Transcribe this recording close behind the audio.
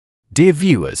Dear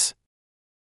viewers,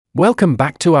 welcome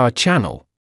back to our channel.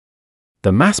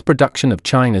 The mass production of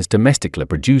China's domestically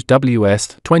produced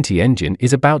WS-20 engine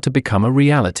is about to become a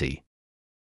reality.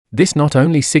 This not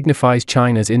only signifies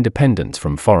China's independence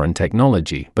from foreign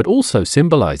technology but also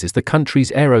symbolizes the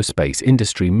country's aerospace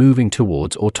industry moving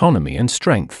towards autonomy and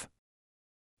strength.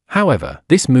 However,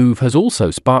 this move has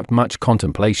also sparked much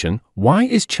contemplation. Why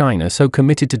is China so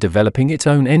committed to developing its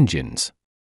own engines?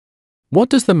 What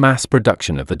does the mass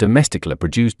production of the domestically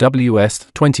produced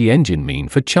WS-20 engine mean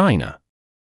for China?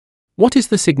 What is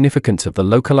the significance of the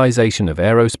localization of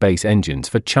aerospace engines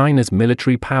for China's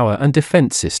military power and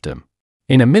defense system?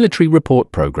 In a military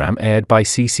report program aired by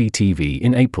CCTV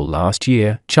in April last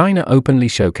year, China openly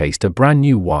showcased a brand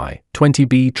new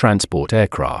Y-20B transport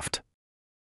aircraft.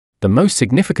 The most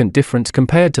significant difference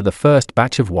compared to the first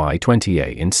batch of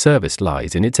Y-20A in service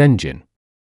lies in its engine.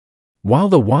 While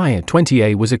the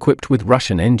Y-20A was equipped with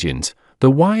Russian engines, the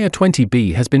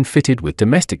Y-20B has been fitted with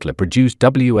domestically produced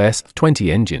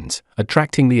WS-20 engines,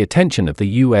 attracting the attention of the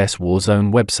US War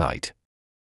Zone website.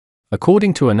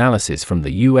 According to analysis from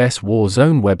the US War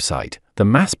Zone website, the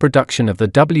mass production of the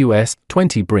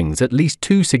WS-20 brings at least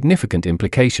two significant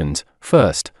implications.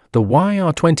 First, the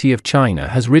Y-20 of China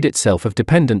has rid itself of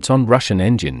dependence on Russian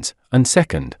engines, and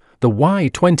second, the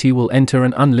Y-20 will enter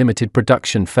an unlimited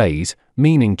production phase,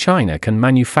 meaning China can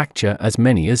manufacture as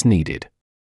many as needed.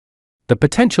 The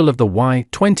potential of the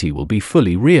Y-20 will be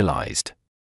fully realized.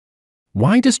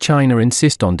 Why does China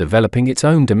insist on developing its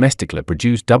own domestically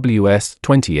produced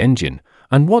WS-20 engine,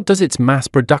 and what does its mass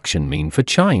production mean for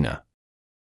China?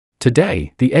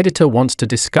 Today, the editor wants to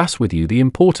discuss with you the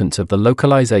importance of the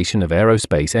localization of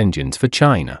aerospace engines for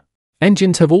China.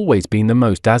 Engines have always been the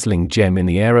most dazzling gem in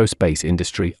the aerospace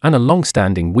industry and a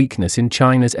long-standing weakness in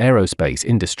China's aerospace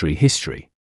industry history.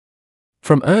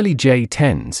 From early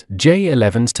J-10s,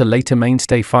 J-11s to later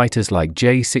mainstay fighters like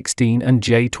J-16 and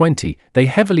J-20, they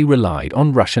heavily relied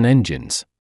on Russian engines.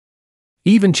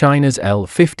 Even China's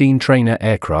L-15 trainer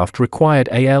aircraft required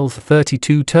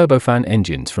AL-32 turbofan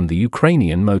engines from the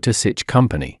Ukrainian Motor Sich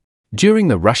company. During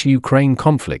the Russia-Ukraine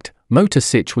conflict, Motor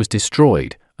Sich was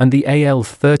destroyed, and the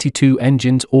AL-32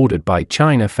 engines ordered by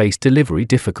China faced delivery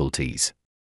difficulties.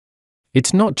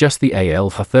 It's not just the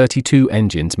AL-32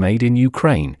 engines made in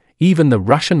Ukraine, even the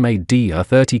Russian-made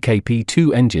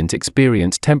DR-30KP2 engines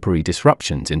experienced temporary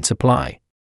disruptions in supply.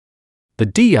 The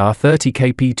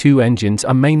DR-30KP2 engines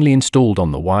are mainly installed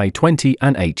on the Y-20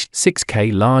 and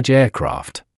H-6K large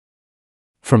aircraft.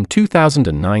 From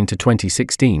 2009 to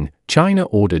 2016, China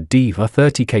ordered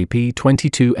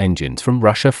DR-30KP22 engines from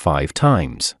Russia 5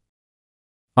 times.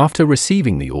 After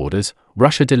receiving the orders,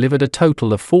 Russia delivered a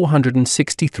total of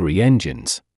 463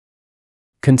 engines.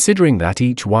 Considering that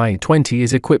each Y-20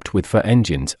 is equipped with 4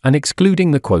 engines and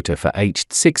excluding the quota for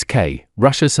H-6K,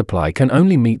 Russia's supply can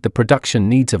only meet the production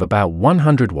needs of about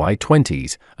 100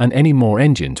 Y-20s, and any more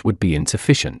engines would be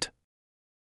insufficient.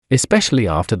 Especially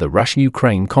after the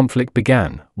Russia-Ukraine conflict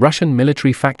began, Russian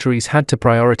military factories had to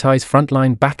prioritize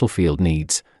frontline battlefield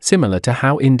needs, similar to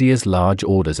how India's large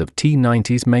orders of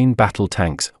T-90's main battle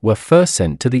tanks were first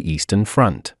sent to the Eastern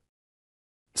Front.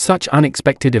 Such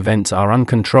unexpected events are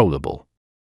uncontrollable.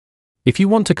 If you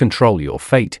want to control your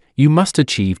fate, you must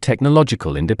achieve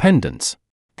technological independence.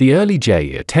 The early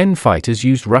J-10 fighters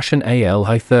used Russian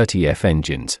AL-30F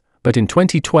engines, but in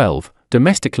 2012,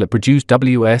 domestically produced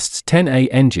WS-10A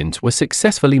engines were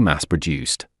successfully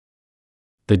mass-produced.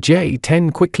 The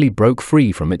J-10 quickly broke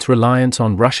free from its reliance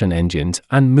on Russian engines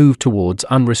and moved towards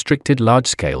unrestricted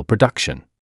large-scale production.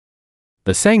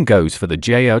 The same goes for the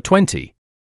J-20.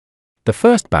 The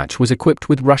first batch was equipped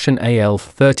with Russian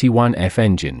AL-31F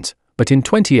engines, but in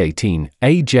 2018,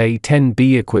 a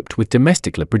J-10B equipped with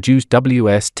domestically produced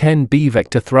WS-10B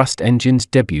vector thrust engines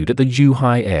debuted at the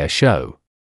Zhuhai Air Show.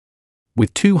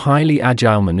 With 2 highly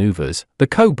agile maneuvers, the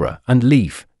Cobra and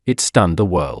Leaf, it stunned the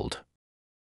world.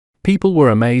 People were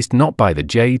amazed not by the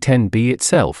J-10B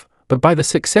itself, but by the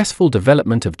successful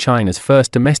development of China's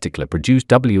first domestically produced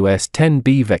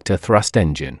WS-10B vector thrust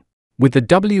engine. With the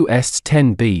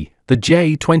WS-10B, the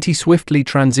J-20 swiftly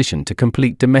transitioned to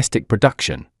complete domestic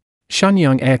production.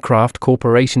 Shenyang Aircraft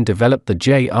Corporation developed the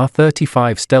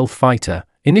JR-35 stealth fighter,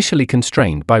 initially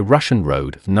constrained by Russian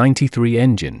RD-93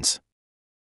 engines.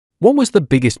 What was the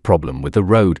biggest problem with the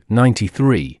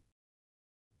RD-93?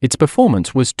 Its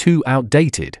performance was too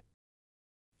outdated.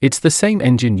 It's the same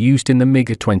engine used in the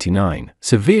MiG-29,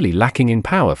 severely lacking in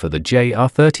power for the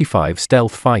JR-35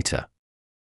 stealth fighter.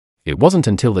 It wasn't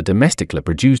until the domestically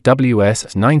produced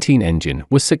WS-19 engine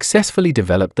was successfully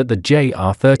developed that the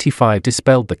JR-35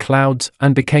 dispelled the clouds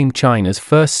and became China's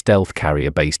first stealth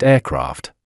carrier-based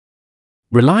aircraft.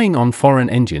 Relying on foreign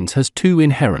engines has two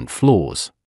inherent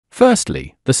flaws.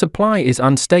 Firstly, the supply is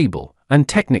unstable, and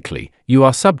technically, you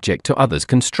are subject to others'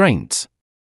 constraints.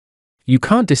 You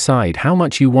can't decide how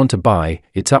much you want to buy,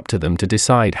 it's up to them to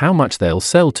decide how much they'll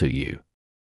sell to you.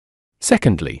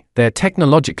 Secondly, they're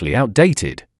technologically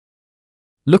outdated.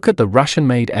 Look at the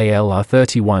Russian-made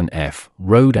ALR-31F,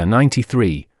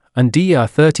 WS-93, and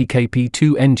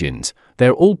DR-30KP2 engines.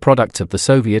 They're all products of the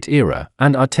Soviet era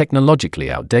and are technologically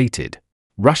outdated.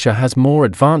 Russia has more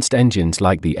advanced engines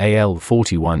like the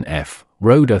AL-41F,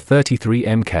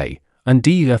 WS-33MK, and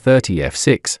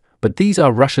DR-30F6, but these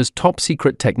are Russia's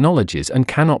top-secret technologies and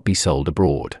cannot be sold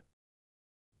abroad.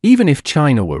 Even if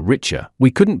China were richer,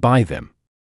 we couldn't buy them.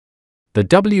 The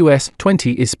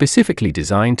WS-20 is specifically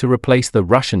designed to replace the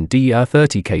Russian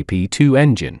DR-30KP2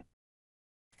 engine.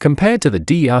 Compared to the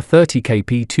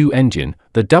DR-30KP2 engine,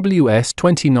 the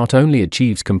WS-20 not only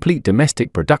achieves complete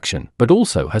domestic production but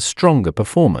also has stronger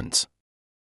performance.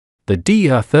 The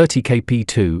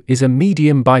DR-30KP2 is a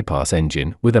medium bypass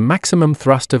engine with a maximum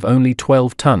thrust of only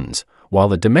 12 tons, while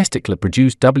the domestically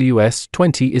produced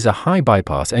WS-20 is a high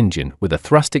bypass engine with a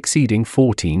thrust exceeding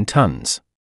 14 tons.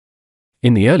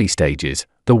 In the early stages,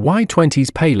 the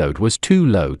Y-20's payload was too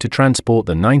low to transport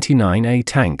the 99A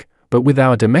tank, but with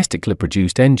our domestically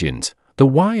produced engines, the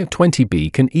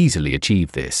Y-20B can easily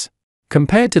achieve this.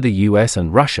 Compared to the US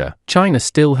and Russia, China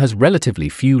still has relatively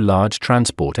few large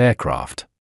transport aircraft.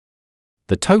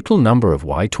 The total number of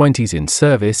Y-20s in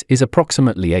service is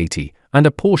approximately 80, and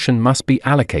a portion must be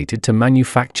allocated to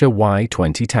manufacture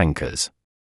Y-20 tankers.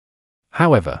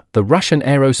 However, the Russian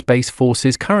aerospace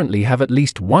forces currently have at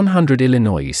least 100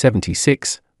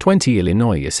 Illinois-76, 20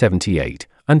 Illinois-78,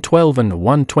 and 12 and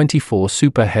 124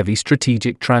 Super Heavy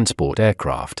strategic transport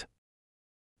aircraft.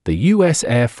 The U.S.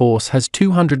 Air Force has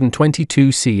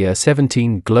 222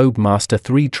 CA-17 Globemaster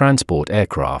III transport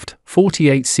aircraft,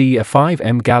 48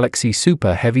 CA-5M Galaxy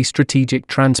Super Heavy strategic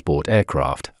transport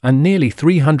aircraft, and nearly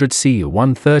 300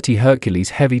 CA-130 Hercules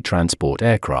heavy transport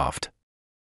aircraft.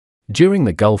 During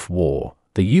the Gulf War,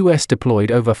 the U.S. deployed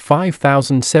over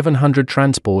 5,700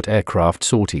 transport aircraft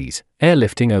sorties,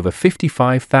 airlifting over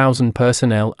 55,000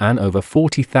 personnel and over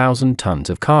 40,000 tons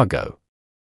of cargo.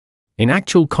 In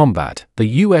actual combat, the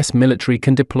U.S. military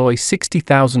can deploy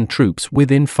 60,000 troops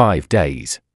within 5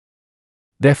 days.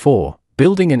 Therefore,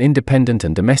 building an independent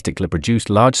and domestically produced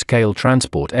large-scale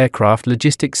transport aircraft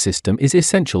logistics system is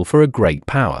essential for a great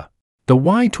power. The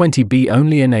Y-20B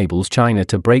only enables China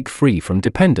to break free from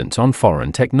dependence on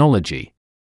foreign technology.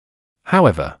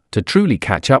 However, to truly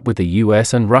catch up with the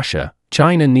US and Russia,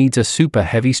 China needs a super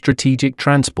heavy strategic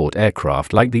transport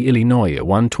aircraft like the Illinois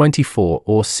 124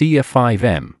 or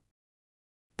CA-5M.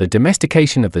 The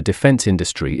domestication of the defense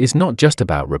industry is not just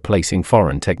about replacing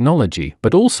foreign technology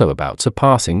but also about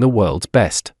surpassing the world's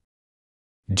best.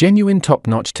 Genuine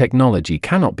top-notch technology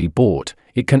cannot be bought,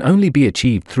 it can only be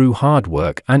achieved through hard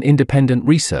work and independent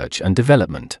research and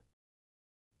development.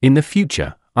 In the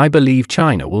future, I believe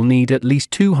China will need at least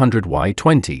 200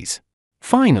 Y-20s.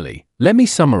 Finally, let me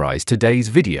summarize today's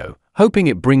video, hoping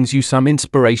it brings you some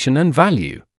inspiration and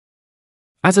value.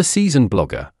 As a seasoned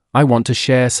blogger, I want to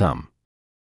share some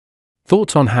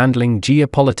thoughts on handling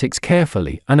geopolitics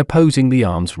carefully and opposing the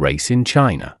arms race in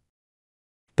China.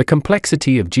 The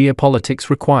complexity of geopolitics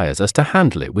requires us to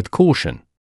handle it with caution.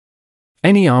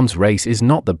 Any arms race is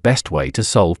not the best way to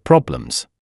solve problems.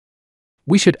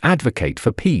 We should advocate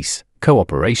for peace,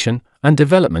 cooperation, and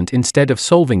development instead of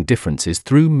solving differences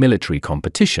through military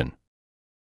competition.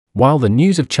 While the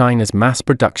news of China's mass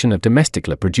production of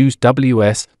domestically produced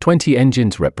WS-20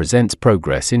 engines represents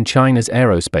progress in China's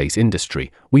aerospace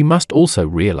industry, we must also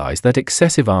realize that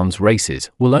excessive arms races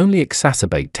will only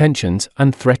exacerbate tensions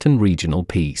and threaten regional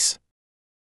peace.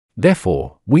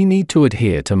 Therefore, we need to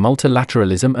adhere to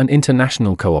multilateralism and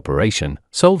international cooperation,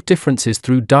 solve differences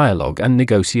through dialogue and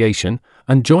negotiation,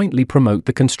 and jointly promote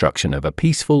the construction of a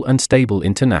peaceful and stable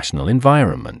international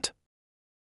environment.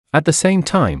 At the same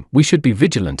time, we should be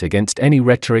vigilant against any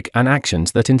rhetoric and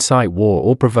actions that incite war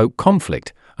or provoke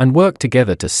conflict, and work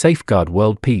together to safeguard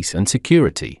world peace and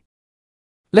security.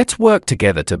 Let's work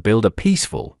together to build a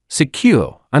peaceful,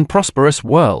 secure, and prosperous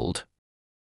world.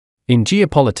 In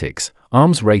geopolitics,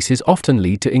 arms races often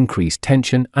lead to increased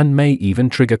tension and may even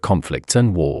trigger conflicts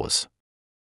and wars.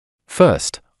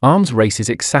 First, arms races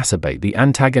exacerbate the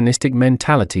antagonistic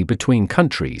mentality between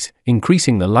countries,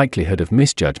 increasing the likelihood of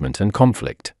misjudgment and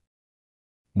conflict.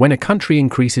 When a country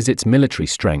increases its military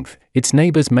strength, its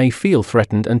neighbors may feel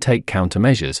threatened and take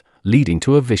countermeasures, leading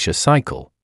to a vicious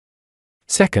cycle.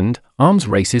 Second, arms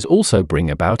races also bring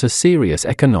about a serious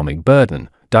economic burden,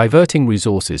 diverting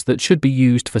resources that should be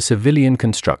used for civilian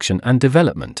construction and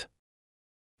development.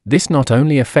 This not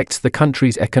only affects the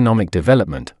country's economic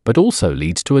development but also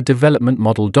leads to a development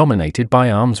model dominated by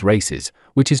arms races,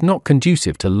 which is not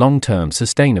conducive to long-term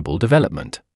sustainable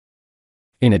development.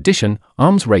 In addition,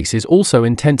 arms races also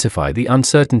intensify the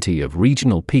uncertainty of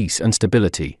regional peace and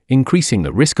stability, increasing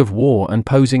the risk of war and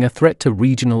posing a threat to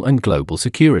regional and global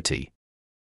security.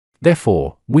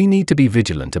 Therefore, we need to be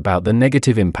vigilant about the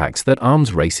negative impacts that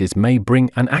arms races may bring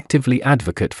and actively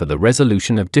advocate for the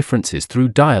resolution of differences through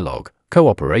dialogue,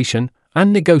 cooperation,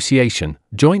 and negotiation,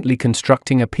 jointly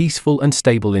constructing a peaceful and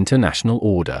stable international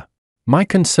order. My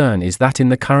concern is that in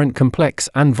the current complex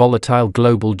and volatile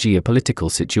global geopolitical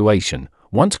situation,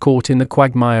 once caught in the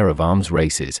quagmire of arms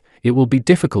races, it will be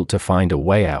difficult to find a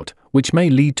way out, which may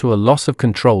lead to a loss of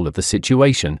control of the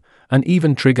situation and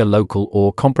even trigger local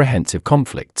or comprehensive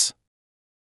conflicts.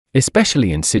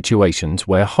 Especially in situations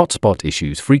where hotspot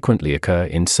issues frequently occur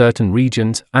in certain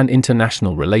regions and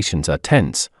international relations are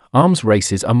tense, arms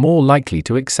races are more likely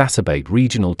to exacerbate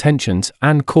regional tensions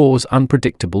and cause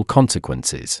unpredictable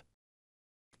consequences.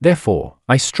 Therefore,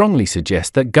 I strongly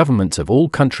suggest that governments of all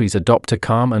countries adopt a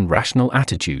calm and rational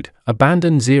attitude,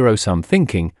 abandon zero-sum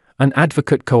thinking, and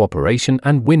advocate cooperation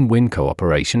and win-win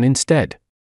cooperation instead.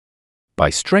 By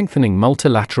strengthening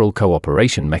multilateral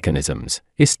cooperation mechanisms,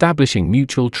 establishing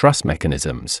mutual trust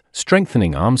mechanisms,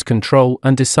 strengthening arms control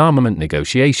and disarmament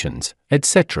negotiations,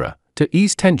 etc., to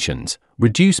ease tensions,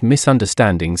 reduce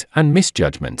misunderstandings and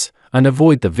misjudgments, and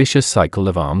avoid the vicious cycle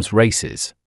of arms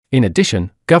races. In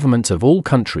addition, governments of all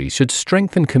countries should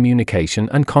strengthen communication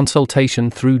and consultation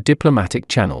through diplomatic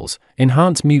channels,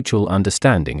 enhance mutual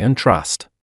understanding and trust.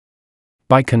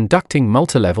 By conducting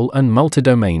multilevel and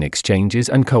multi-domain exchanges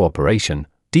and cooperation,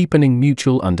 deepening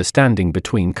mutual understanding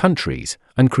between countries,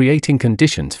 and creating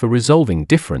conditions for resolving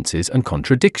differences and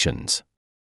contradictions.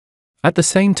 At the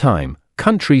same time,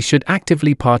 countries should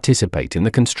actively participate in the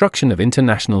construction of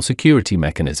international security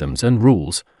mechanisms and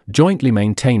rules, jointly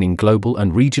maintaining global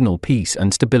and regional peace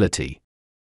and stability.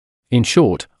 In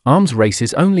short, arms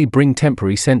races only bring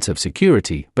temporary sense of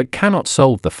security but cannot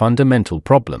solve the fundamental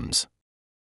problems.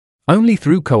 Only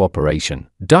through cooperation,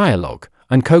 dialogue,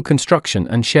 and co-construction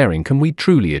and sharing can we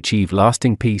truly achieve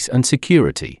lasting peace and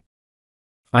security.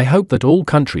 I hope that all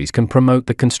countries can promote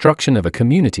the construction of a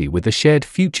community with a shared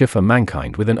future for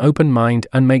mankind with an open mind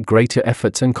and make greater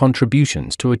efforts and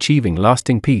contributions to achieving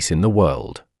lasting peace in the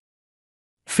world.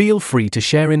 Feel free to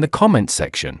share in the comments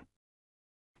section.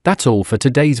 That's all for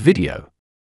today's video.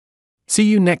 See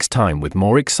you next time with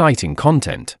more exciting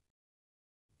content.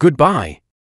 Goodbye.